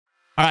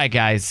All right,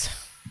 guys.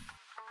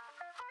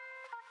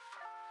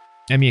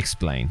 Let me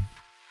explain.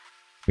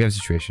 We have a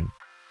situation.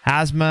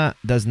 Hasma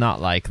does not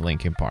like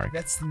Linkin Park.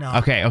 That's not.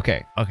 Okay.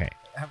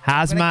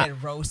 Hasma.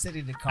 Get roasted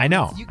in the comments. I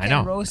know. You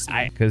can't roast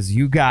me. Because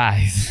you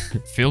guys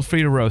feel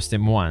free to roast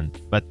him, one.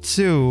 But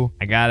two,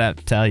 I gotta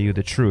tell you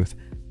the truth.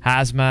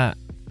 Hasma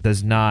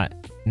does not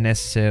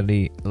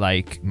necessarily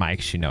like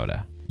Mike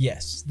Shinoda.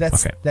 Yes,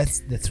 that's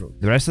the truth.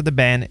 The rest of the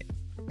band,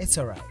 it's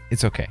alright.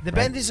 it's okay. The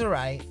band is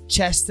alright.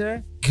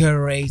 Chester,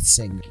 great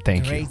singer.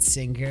 Thank you. Great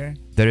singer.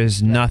 There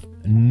is no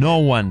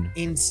one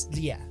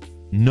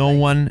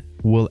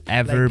will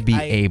ever Like, be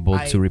able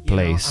to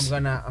replace. You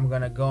know, I'm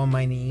gonna go on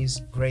my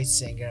knees. Great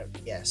singer.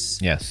 Yes.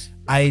 Yes.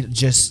 I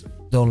just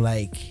don't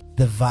like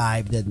the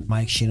vibe that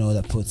Mike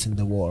Shinoda puts in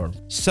the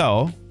world.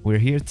 So we're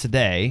here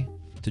today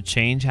to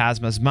change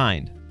Hasma's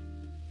mind.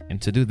 And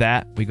to do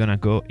that, we're gonna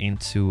go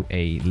into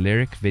a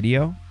lyric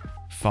video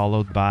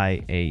followed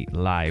by a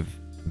live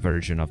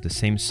version of the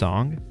same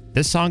song.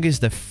 This song is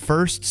the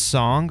first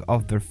song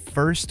of the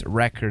first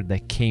record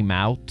that came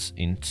out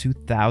in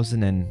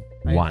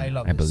 2001,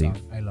 I believe.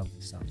 I love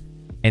this song.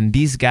 And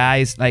these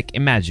guys, like,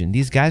 imagine,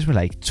 these guys were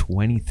like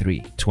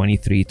 23,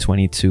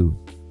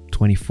 22,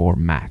 24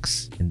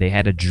 max. And they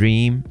had a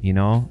dream, you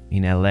know,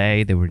 in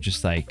LA. They were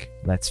just like,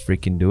 let's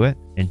freaking do it.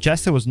 And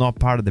Chester was not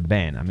part of the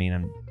band. I mean,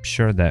 I'm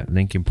sure that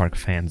Linkin Park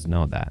fans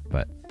know that,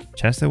 but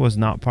Chester was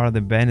not part of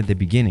the band at the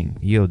beginning.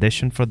 He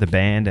auditioned for the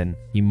band and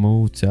he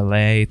moved to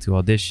LA to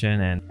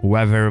audition, and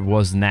whoever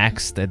was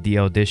next at the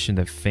audition,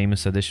 the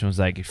famous audition, was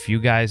like, if you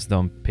guys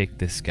don't pick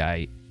this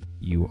guy,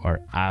 you are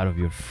out of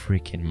your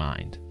freaking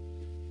mind.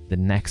 The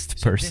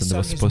next person that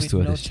was supposed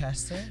to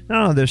audition.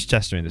 No, there's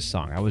Chester in this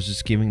song. I was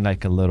just giving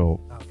like a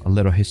little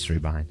history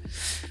behind.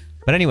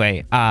 But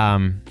anyway,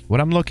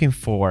 what I'm looking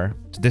for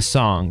to this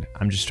song,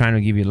 I'm just trying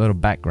to give you a little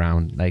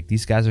background. Like,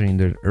 these guys are in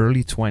their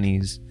early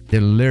 20s.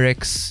 Their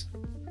lyrics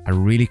are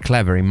really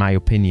clever, in my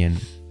opinion.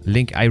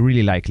 I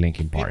really like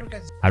Linkin Park.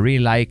 I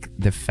really like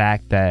the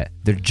fact that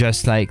they're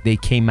just like, they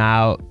came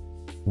out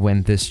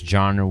when this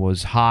genre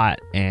was hot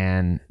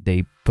and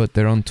they put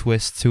their own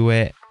twist to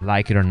it.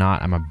 Like it or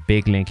not, I'm a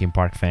big Linkin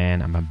Park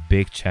fan. I'm a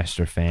big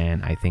Chester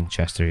fan. I think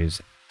Chester is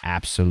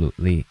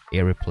absolutely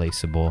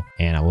irreplaceable,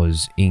 and I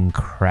was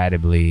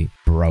incredibly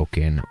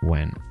broken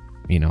when,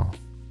 you know,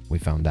 we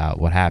found out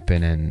what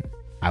happened, and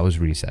I was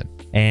really sad.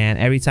 And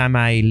every time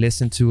I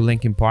listen to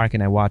Linkin Park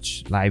and I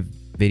watch live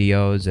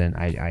videos, and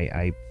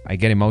I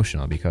get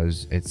emotional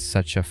because it's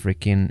such a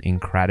freaking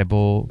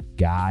incredible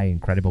guy,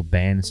 incredible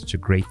band, such a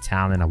great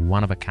talent, a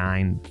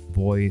one-of-a-kind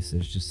voice.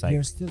 It's just like...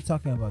 You're still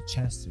talking about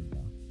Chester,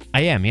 though.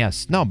 I am,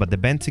 yes. No, but the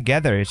band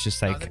together, it's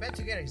just like... No, the band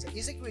together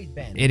is a great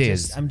band. It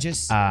is.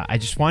 I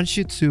just want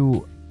you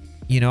to,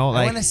 you know,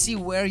 like... I want to see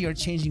where you're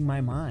changing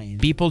my mind.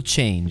 People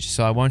change,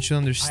 so I want you to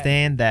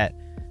understand that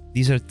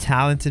these are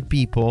talented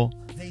people.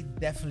 They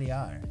definitely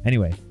are.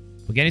 Anyway,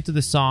 we'll get into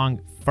the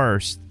song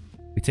first.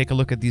 We take a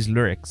look at these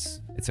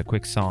lyrics. It's a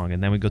quick song,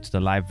 and then we go to the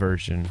live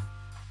version.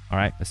 All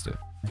right, let's do it.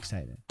 I'm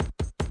excited.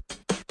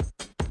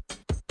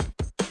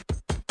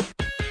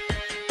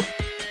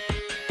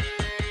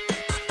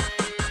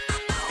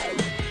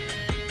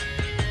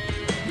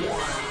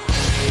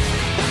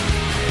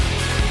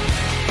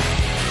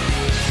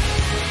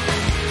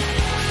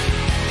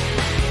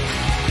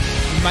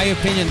 In my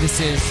opinion, this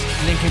is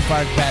Linkin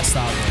Park best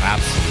album.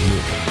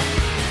 Absolutely.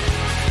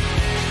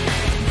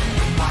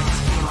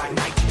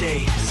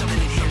 Something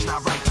in here's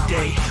not right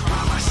today. Why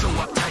am I so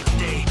uptight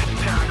today?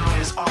 Paranoia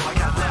is all I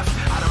got left.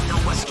 I don't know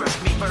what stressed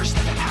me first,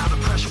 how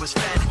the pressure was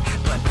fed,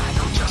 but I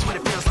know just what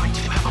it feels like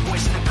to have a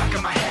voice in the back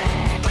of my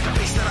head, like a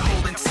face that I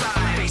hold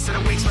inside, face that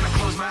awakes when I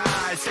close my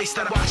eyes, face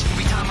that I watch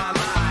every time I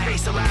lie,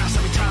 face that laughs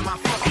every time I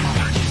fall.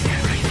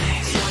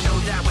 Everything. So I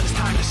know that when it's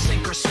time to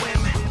sink or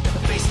swim,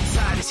 the face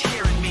inside is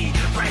hearing me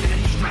right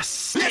underneath my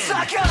skin. It's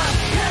like a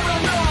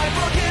paranoid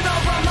looking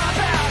over my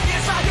back.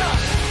 It's like a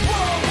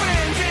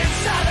whirlwind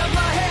inside of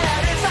my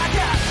head. It's like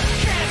I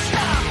can't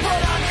stop what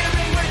I'm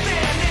hearing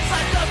within. It's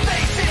like the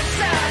face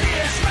inside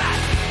is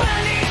right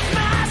beneath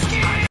my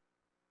skin.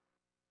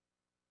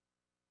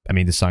 I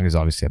mean, this song is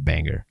obviously a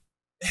banger.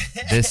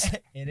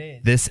 It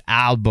is. This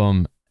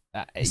album,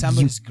 This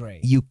album is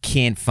great. You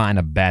can't find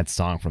a bad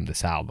song from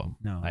this album.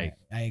 No, like,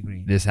 I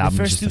agree. This album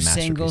the is first just two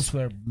a singles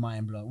were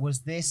mind blowing.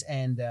 Was this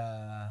and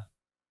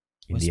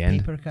In was the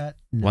end, Papercut?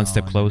 One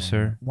Step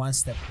Closer. One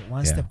step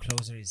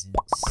closer is insane.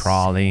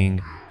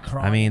 Crawling.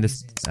 I mean,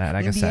 this, like I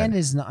in said, the end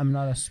is not. I'm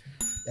not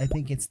a. I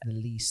think it's the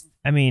least.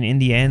 I mean, in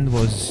the end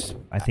was,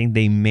 I think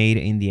they made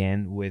In the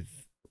End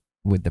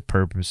with the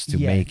purpose to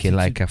make it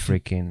like a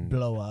freaking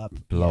blow up.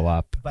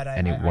 But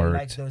I worked.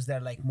 like those. They're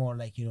like more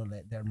like, you know,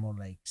 they're more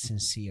like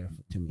sincere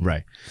to me.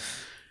 Right.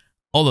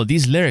 Although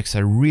these lyrics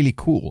are really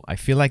cool. I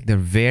feel like they're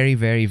very,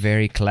 very,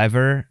 very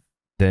clever.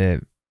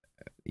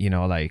 You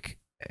know, like,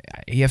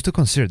 you have to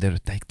consider they're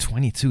like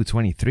 22,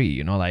 23,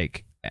 you know,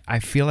 like, I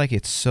feel like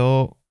it's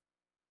so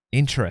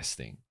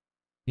interesting.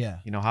 Yeah.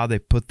 You know, how they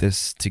put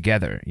this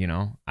together, you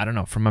know? I don't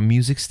know. From a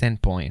music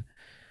standpoint,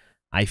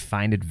 I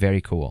find it very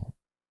cool.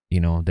 You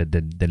know,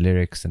 the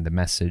lyrics and the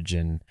message,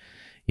 and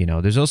You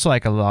know, there's also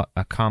like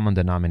a common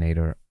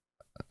denominator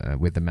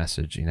with the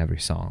message in every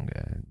song.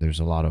 There's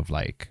a lot of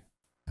like,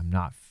 I'm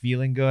not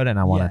feeling good and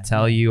I want to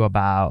tell you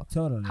about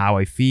how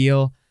I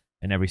feel.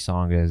 And every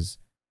song is,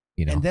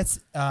 you know. And that's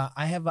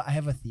I have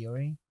a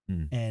theory,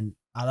 and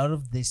a lot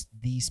of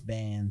these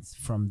bands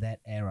from that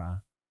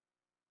era,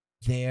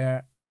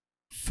 their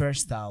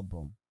first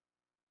album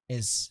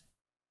is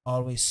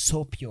always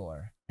so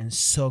pure and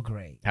so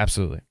great.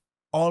 Absolutely.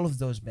 All of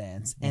those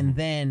bands, and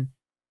then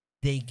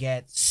they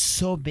get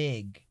so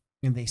big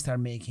and they start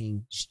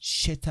making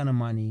shit ton of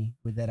money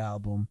with that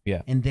album.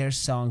 Yeah. And their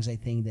songs, I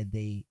think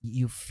that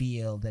you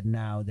feel that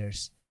now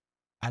there's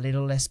a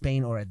little less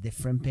pain or a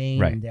different pain,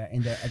 right? And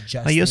they're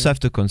adjusting. But you also have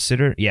to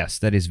consider, yes,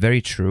 that is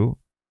very true.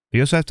 But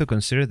you also have to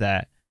consider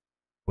that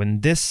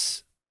when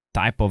this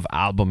type of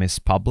album is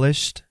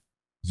published,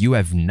 you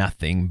have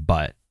nothing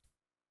but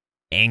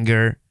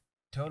anger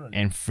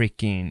and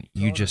freaking,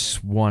 you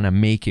just want to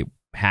make it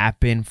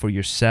happen for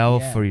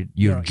yourself, for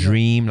your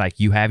dream. Like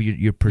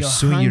you're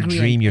pursuing your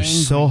dream. You're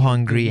so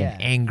hungry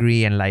and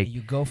angry, and like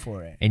you go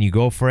for it. And you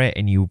go for it,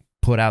 and you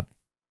put out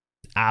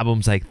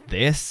albums like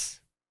this,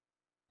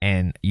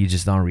 and you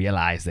just don't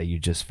realize that you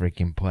just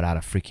freaking put out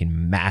a freaking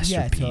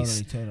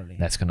masterpiece. Yeah, totally.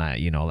 That's gonna,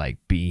 you know, like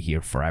be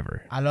here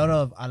forever. A lot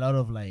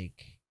of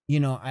like, you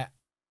know,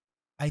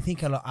 I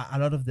think a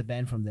lot of the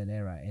band from that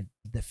era,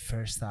 the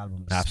first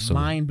album is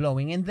mind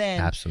blowing, and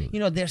then you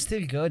know, they're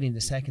still good in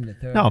the second, the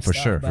third. No, for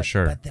sure.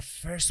 But the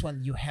first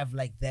one, you have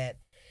like that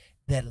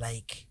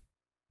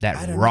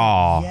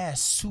raw,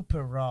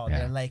 super raw. Yeah.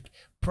 They're like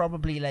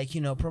probably like, you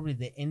know, probably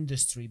the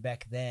industry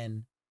back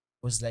then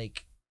was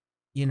like,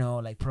 you know,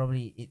 like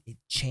probably it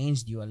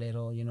changed you a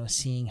little, you know,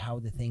 seeing how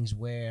the things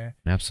were.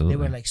 Absolutely,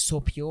 they were like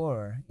so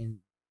pure in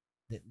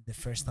the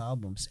first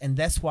albums, and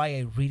that's why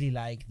I really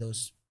like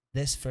those.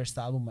 This first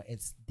album,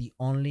 it's the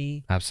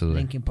only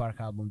Linkin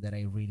Park album that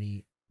I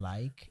really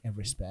like and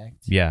respect.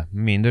 Yeah, I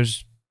mean,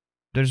 there's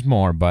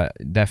more, but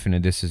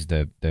definitely this is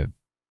the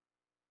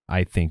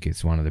I think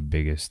it's one of the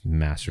biggest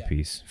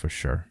masterpiece for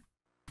sure.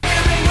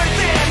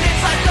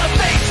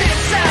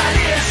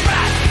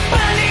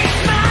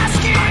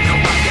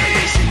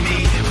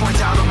 Point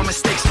out all my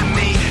mistakes to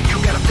me. You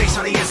got a face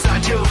on the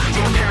inside too.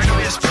 Your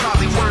paranoia is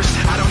probably worse.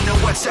 I don't know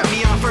what set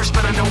me on first,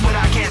 but I know what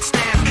I can't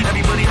stand.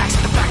 Everybody likes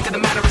it. The fact of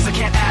the matter is I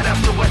can't add up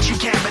to what you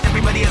can, but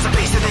everybody has a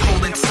face that they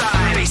hold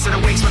inside. Face that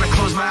awakes when I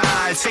close my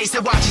eyes. Face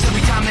that watches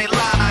every time they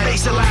lie.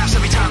 Face that laughs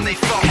every time they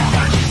fall.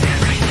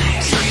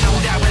 So you know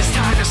that when it's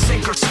time to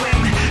sink or swim,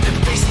 that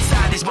the face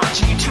inside is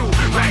watching you too,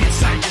 right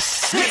inside your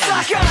skin. It's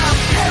like I'm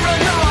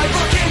paranoid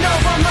looking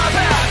over my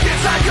back.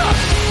 It's like a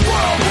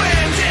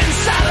whirlwind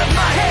inside of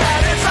my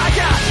head. It's like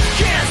I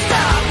can't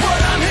stop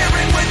what I'm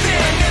hearing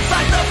within. It's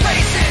like the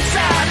face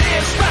inside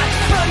is right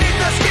beneath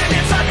the skin.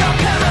 It's like I'm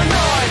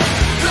paranoid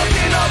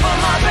looking over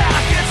my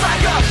back. It's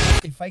like a...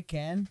 If I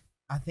can,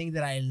 I think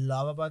that I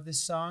love about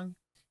this song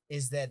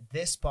is that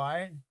this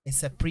part,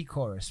 it's a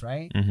pre-chorus,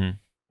 right?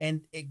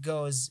 And it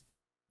goes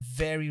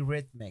very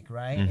rhythmic,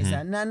 right? It's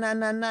a na na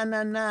na na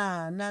na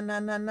na na na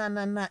na na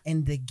na na,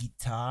 and the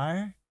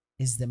guitar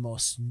is the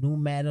most nu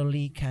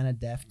metal-y kind of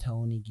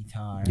Deftone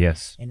guitar.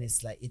 Yes. And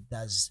it's like it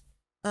does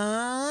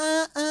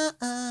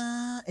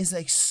it's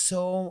like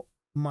so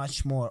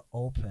much more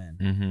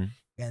open.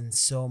 And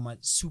so much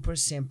super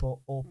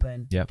simple,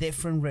 open,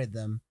 different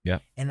rhythm.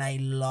 And I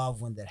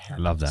love when that happens.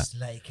 I love that.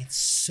 Like it's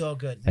so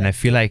good. And I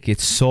feel like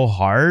it's so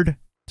hard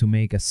to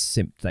make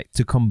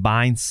to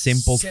combine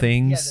simple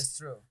things. Yeah, that's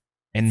true.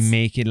 And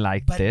make it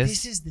like but this.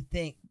 This is the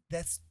thing.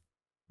 That's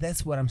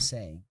what I'm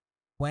saying.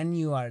 When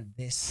you are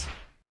this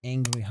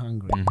angry,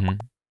 hungry,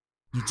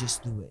 you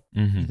just do it.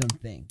 You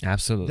don't think.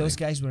 Absolutely. Those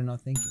guys were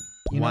not thinking.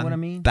 You know what I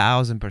mean?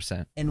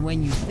 1000%. And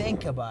when you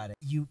think about it,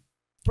 you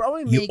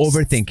probably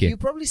overthink it. You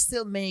probably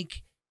still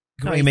make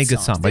great you make songs.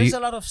 good songs. There's a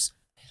lot of...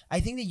 I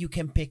think that you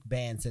can pick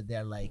bands that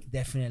they're like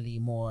definitely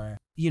more,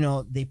 you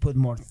know, they put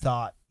more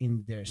thought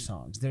in their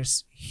songs.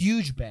 There's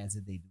huge bands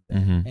that they do that.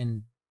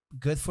 And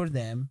good for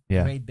them.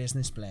 Great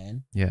business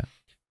plan.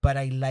 But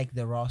I like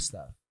the raw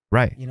stuff.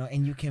 Right. You know,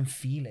 and you can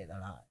feel it a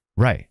lot.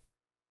 Right.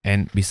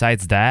 And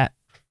besides that,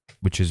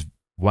 which is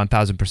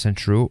 1000%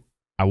 true,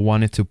 I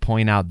wanted to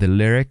point out the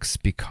lyrics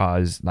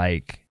because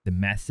like the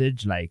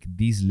message, like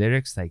these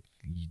lyrics, like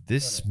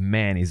this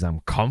man is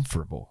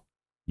uncomfortable.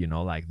 You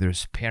know, like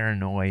there's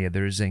paranoia,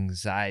 there's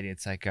anxiety.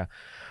 It's like a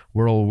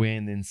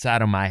whirlwind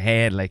inside of my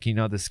head. Like, you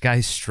know, this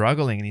guy's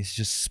struggling and he's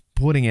just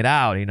putting it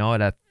out, you know,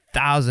 at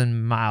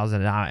 1,000 miles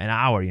an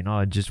hour, you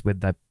know, just with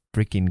that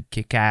freaking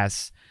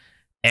kick-ass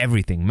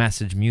everything,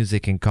 message,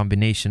 music, and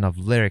combination of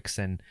lyrics.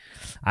 And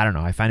I don't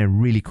know, I find it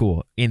really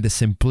cool in the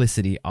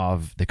simplicity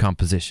of the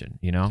composition,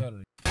 you know?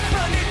 Totally.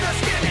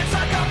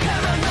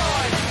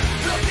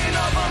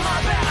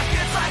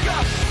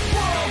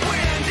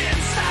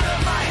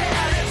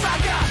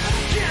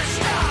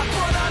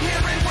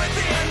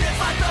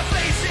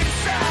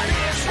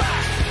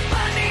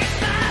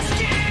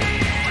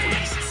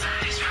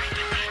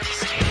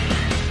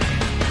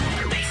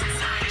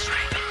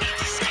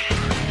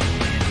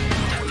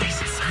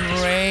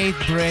 Great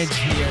bridge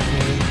here,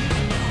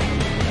 dude.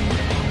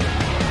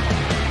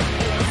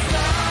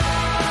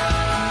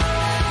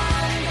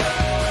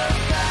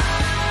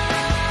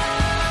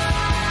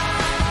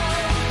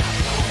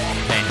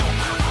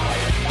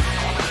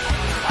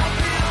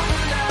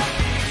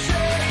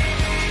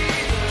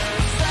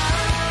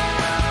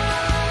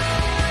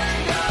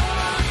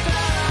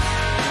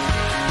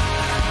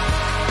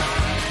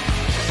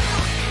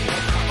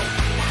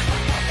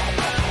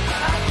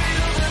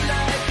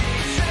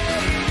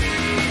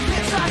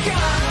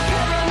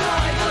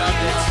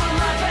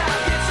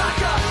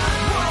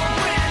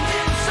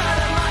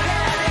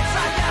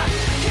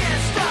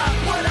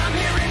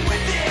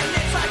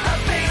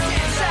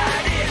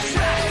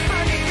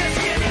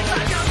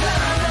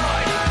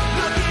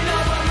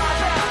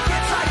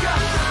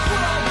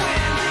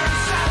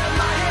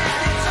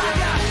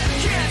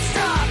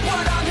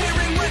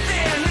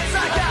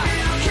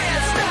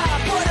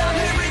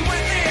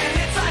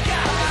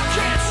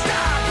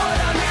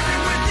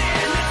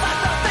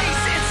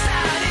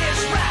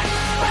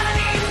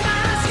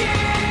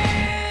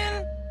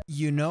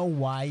 You know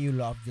why you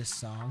love this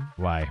song?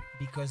 Why?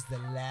 Because the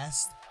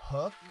last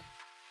hook,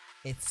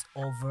 it's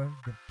over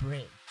the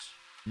bridge.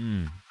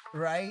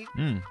 Right?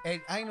 And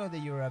I know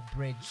that you're a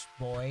bridge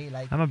boy.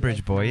 Like I'm a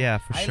bridge boy, yeah,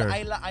 for sure.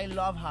 I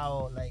love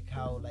how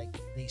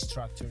they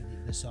structure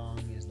the song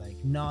is like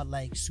not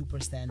like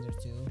super standard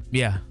too.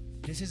 Yeah.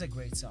 This is a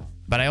great song.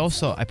 But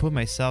I put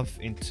myself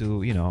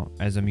into,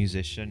 as a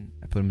musician,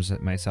 I put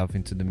myself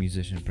into the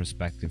musician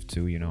perspective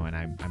too, and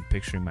I'm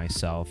picturing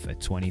myself at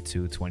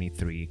 22,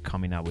 23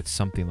 coming out with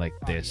something like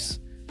this.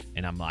 Yeah.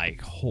 And I'm like,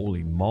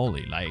 holy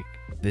moly, like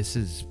this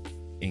is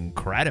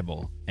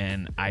incredible.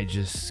 And I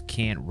just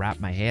can't wrap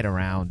my head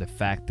around the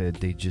fact that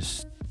they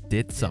just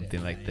did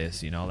something like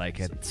this, like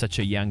at such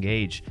a young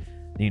age,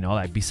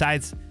 like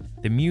besides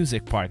the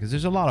music part, because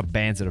there's a lot of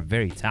bands that are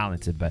very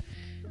talented, but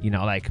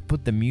like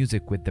put the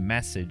music with the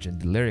message and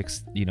the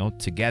lyrics,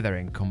 together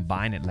and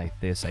combine it like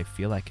this. I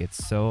feel like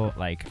it's so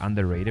like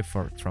underrated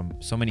from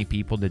so many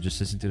people that just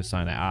listen to the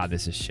song like,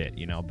 this is shit,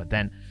 but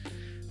then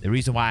the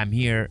reason why I'm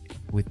here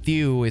with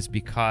you is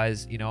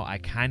because, I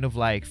kind of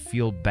like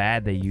feel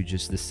bad that you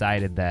just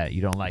decided that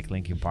you don't like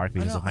Linkin Park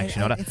because of Mike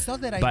Shinoda. It's not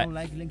that I don't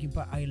like Linkin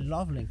Park. I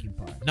love Linkin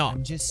Park. No.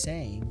 I'm just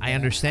saying. I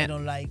understand. I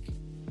don't like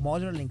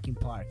modern Linkin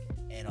Park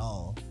at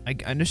all. I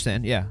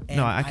understand, yeah. And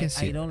no, I can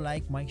see I don't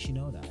like Mike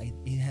Shinoda.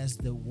 It has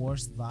the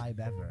worst vibe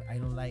ever. I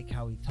don't like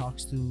how he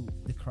talks to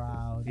the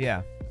crowd.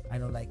 Yeah. I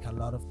don't like a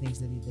lot of things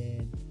that he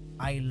did.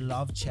 I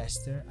love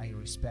Chester. I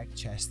respect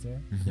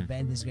Chester. The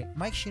band is great.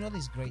 Mike Shinoda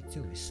is great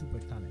too. He's super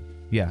talented.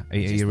 Yeah,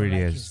 he really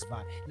like is. His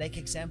vibe. Like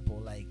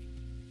example, like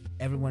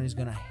everyone is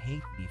gonna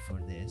hate me for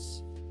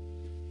this.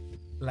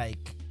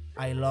 Like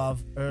I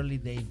love early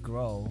Dave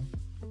Grohl,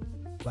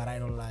 but I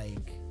don't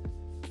like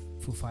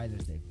Foo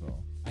Fighters Dave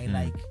Grohl. I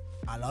like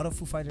a lot of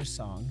Foo Fighters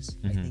songs.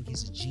 I think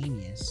he's a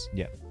genius.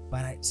 Yeah.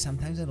 But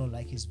sometimes I don't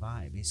like his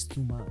vibe. It's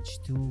too much.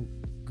 Too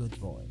good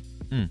boy.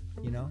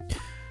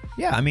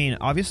 Yeah, I mean,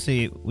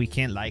 obviously we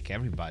can't like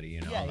everybody,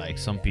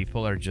 some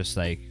people are just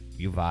like,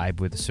 you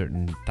vibe with a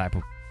certain type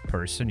of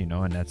person,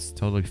 and that's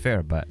totally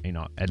fair. But,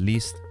 at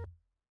least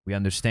we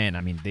understand.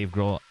 I mean, Dave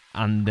Grohl,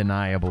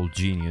 undeniable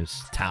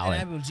genius,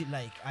 talent.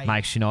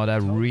 Mike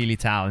Shinoda, really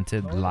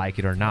talented, like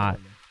it or not.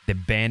 The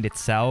band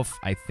itself,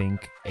 I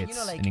think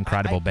it's an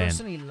incredible band. I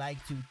personally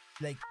like to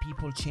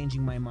people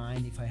changing my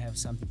mind if I have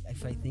something,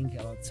 if I think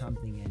about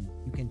something, and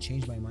you can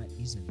change my mind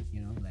easily,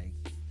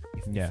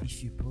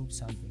 if you prove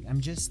something.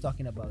 I'm just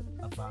talking about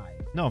a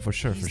vibe. No, for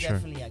sure, He's for sure.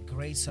 definitely a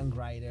great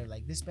songwriter.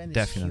 Like this band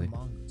is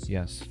humongous.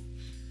 Yes.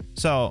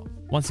 So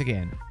once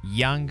again,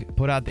 Young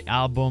put out the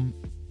album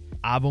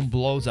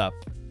blows up.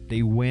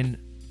 They win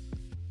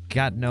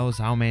God knows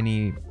how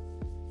many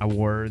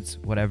awards,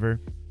 whatever.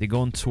 They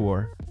go on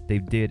tour. They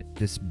did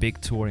this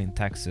big tour in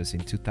Texas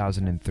in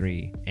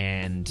 2003.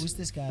 And who's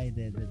this guy,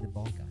 the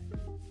bald guy?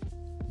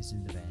 He's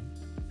in the band.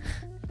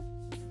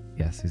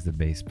 Yes, he's the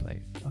bass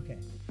player. Okay.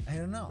 I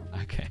don't know.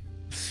 Okay.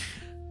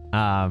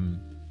 I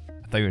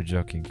thought you were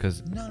joking,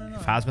 because no,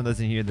 if Hasma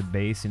doesn't hear the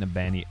bass in a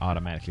band, he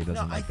automatically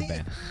doesn't like the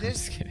band.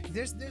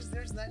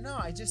 There's no,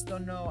 I just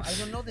don't know. I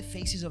don't know the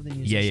faces of the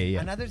musicians.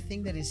 Yeah. Another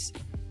thing that is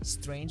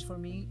strange for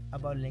me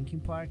about Linkin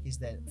Park is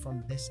that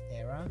from this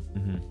era,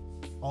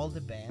 all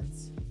the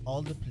bands,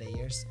 all the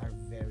players are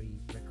very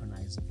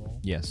recognizable.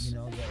 Yes.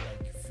 They're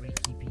like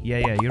freaky people.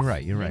 Yeah, you're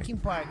right. Linkin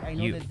Park, I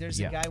know that there's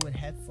a guy with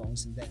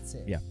headphones and that's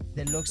it. Yeah.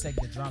 That looks like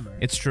the drummer.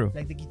 It's true.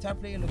 Like the guitar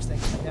player looks like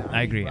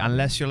I agree. drummer.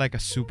 Unless you're like a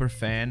super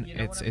fan,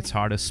 it's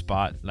hard to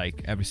spot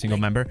like every single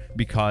member,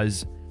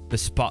 because the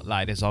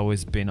spotlight has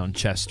always been on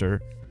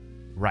Chester,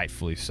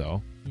 rightfully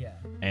so. Yeah.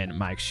 And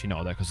Mike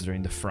Shinoda, because they're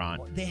in the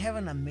front. They have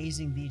an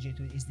amazing DJ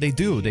too.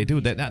 They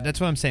do. That's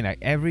what I'm saying.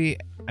 Like I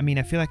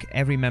feel like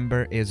every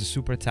member is a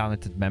super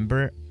talented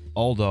member.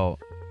 Although,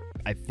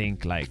 I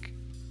think like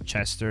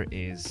Chester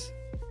is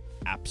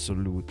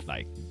absolute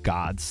like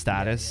god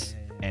status,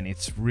 and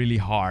it's really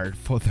hard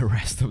for the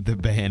rest of the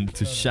band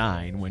to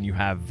shine when you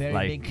have very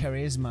like big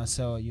charisma.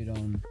 So you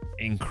don't.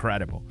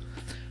 Incredible.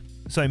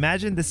 So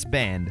imagine this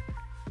band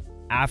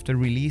after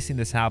releasing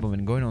this album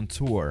and going on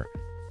tour,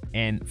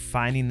 and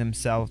finding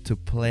themselves to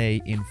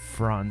play in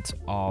front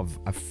of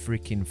a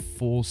freaking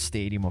full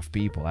stadium of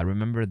people. I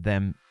remember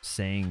them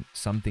saying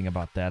something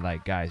about that,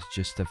 like, guys,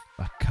 just a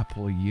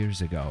couple of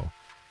years ago,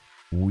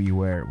 we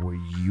were where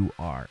you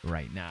are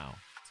right now,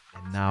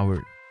 and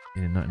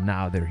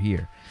now they're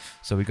here.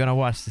 So we're gonna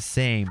watch the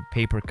same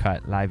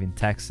Papercut live in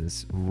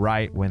Texas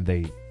right when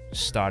they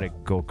started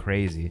go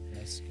crazy.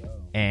 Let's go.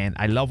 And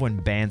I love when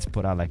bands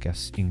put out like an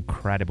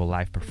incredible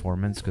live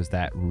performance, because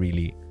that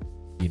really,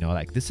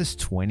 like this is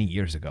 20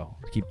 years ago.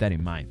 Keep that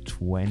in mind,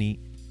 20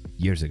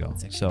 years ago.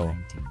 So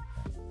 19.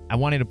 I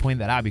wanted to point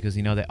that out because,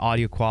 the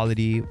audio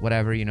quality,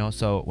 whatever,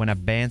 so when a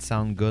band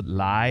sound good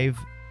live,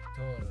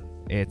 Totally.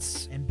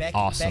 it's Back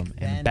awesome.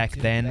 And back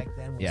then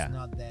was yeah.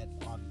 not that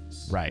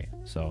obvious. Right.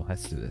 So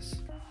let's do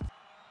this.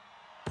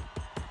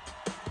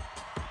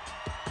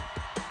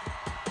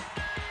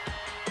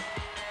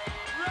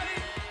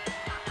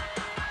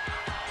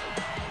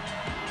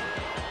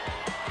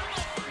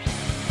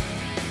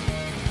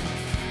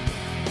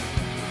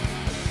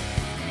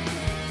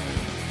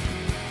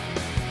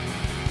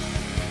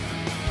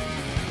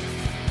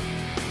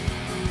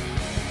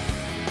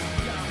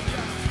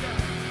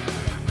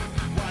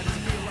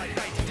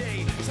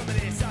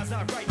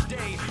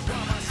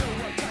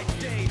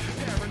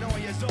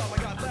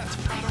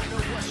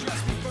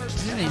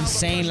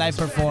 insane live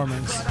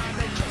performance.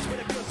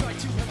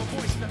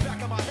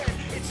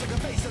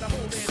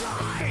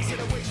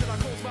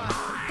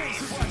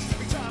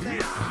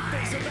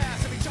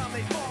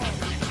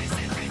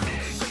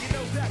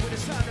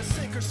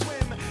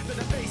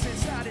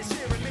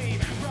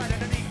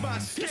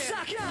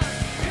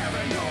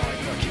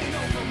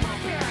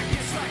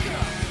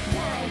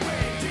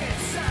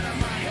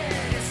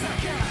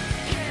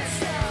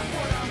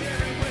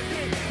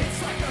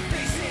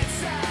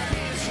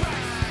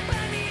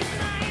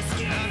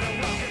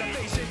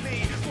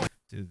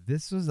 Dude,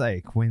 this was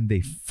like when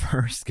they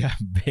first got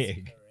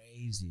big.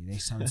 Crazy. They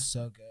sound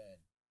so good.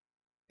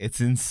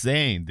 It's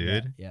insane,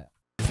 dude. Yeah.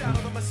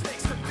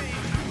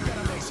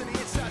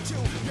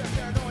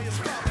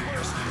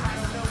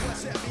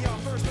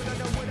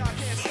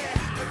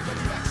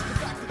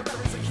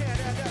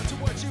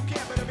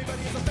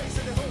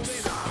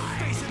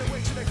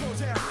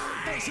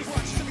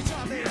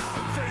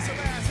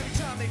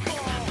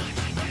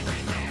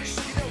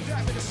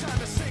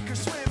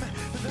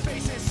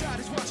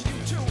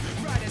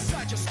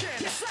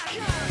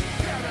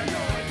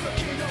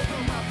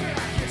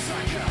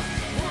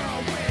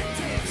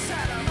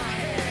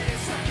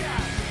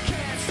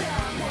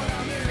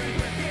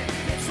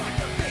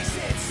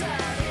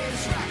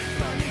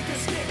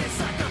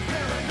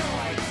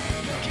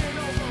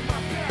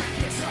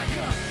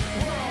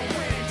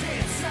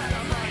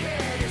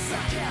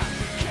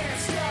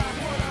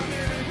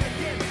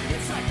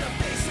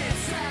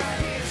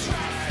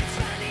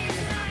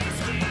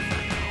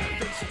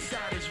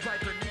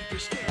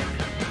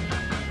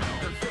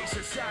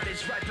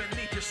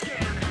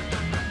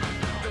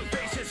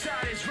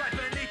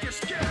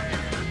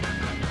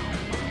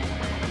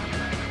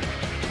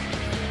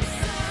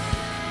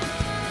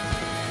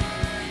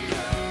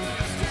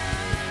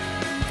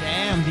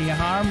 Damn, the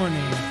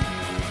harmony.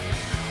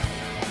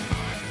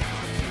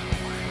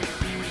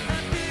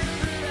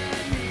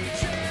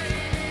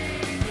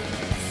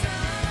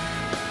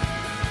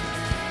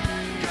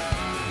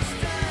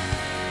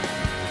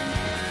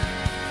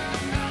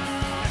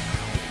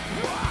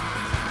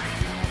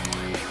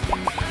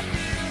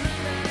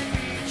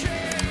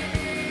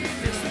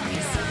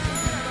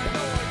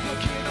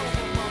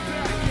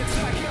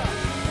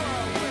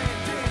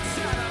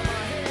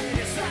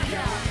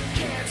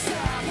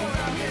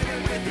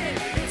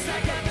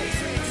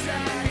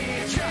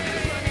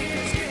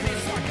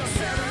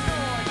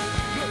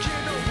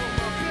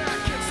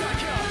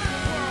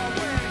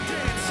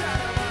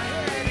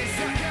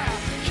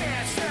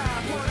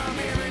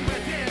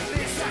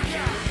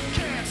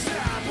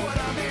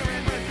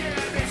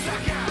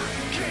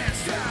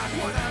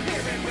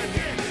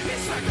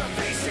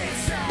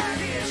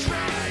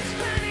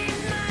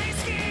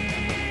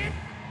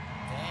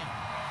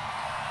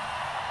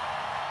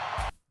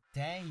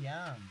 Dang,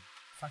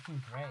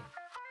 fucking great.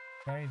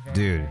 Very,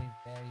 Dude. very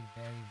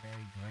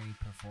great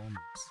performance.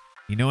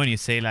 You know when you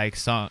say like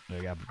song, I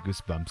got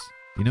goosebumps.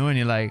 You know when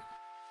you like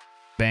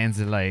bands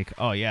that like,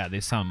 oh yeah, they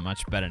sound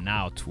much better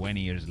now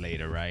 20 years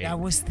later, right? I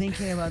was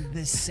thinking about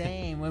the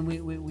same when we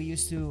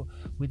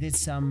did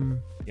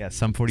some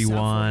Sum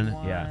 41,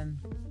 yeah.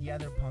 The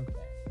other punk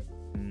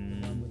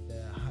band, the one with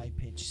the high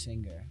pitched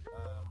singer.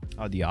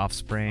 Oh, The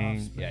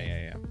Offspring.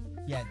 Yeah.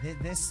 Yeah,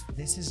 this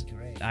is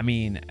great. I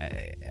mean,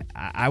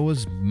 I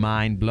was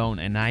mind blown,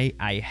 and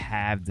I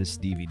have this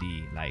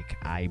DVD. Like,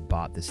 I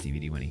bought this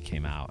DVD when it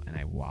came out, and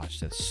I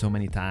watched it so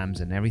many times.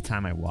 And every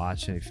time I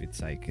watch it, if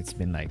it's like it's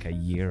been like a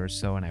year or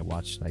so, and I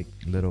watch like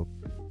little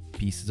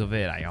pieces of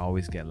it, I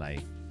always get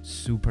like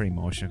super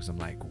emotional because I'm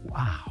like,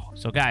 wow.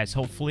 So guys,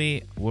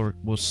 hopefully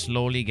we'll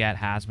slowly get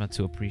Hasma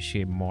to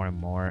appreciate more and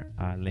more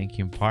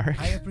Linkin Park.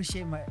 I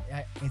appreciate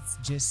it's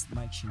just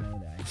Mike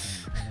Shinoda.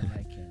 I don't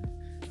like him.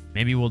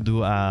 Maybe we'll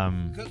do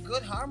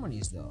good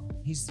harmonies though.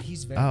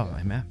 He's very oh,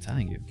 good. I'm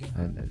telling you,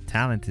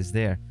 talent is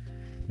there.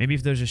 Maybe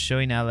if there's a show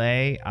in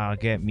LA, I'll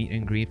get meet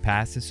and greet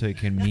passes so you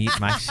can meet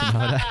Mike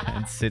Shinoda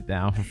and sit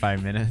down for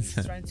 5 minutes.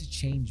 He's trying to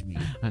change me.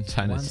 I'm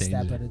trying to change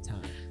one step it. at a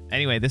time.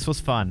 Anyway, this was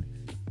fun.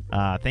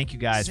 Thank you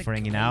guys for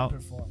hanging out.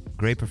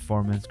 Great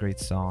performance, great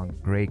song,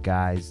 great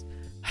guys.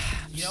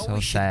 You know so what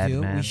we should sad,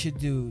 do? man. We should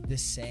do the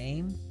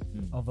same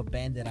of a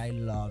band that I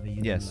love and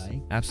you don't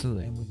like.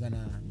 Absolutely. And we're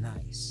gonna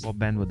What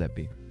band would that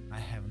be? I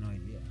have no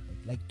idea.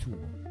 Like Tool.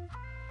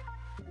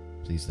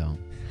 Please don't.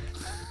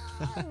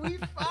 We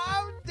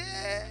found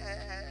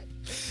it.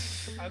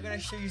 I'm gonna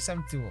show you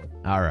some Tool.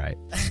 All right.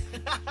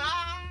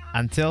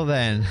 Until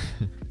then,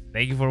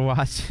 thank you for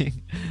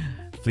watching.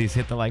 Please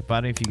hit the like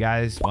button if you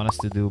guys want us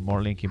to do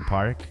more Linkin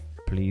Park.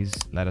 Please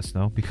let us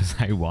know because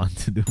I want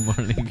to do more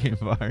Linkin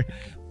Park.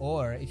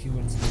 Or if you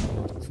want to do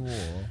more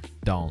Tool,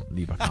 don't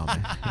leave a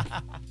comment.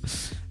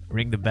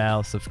 Ring the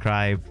bell,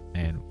 subscribe,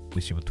 and we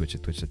see you on Twitch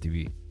at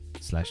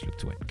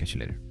twitch.tv/LukeTwin. Catch you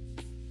later.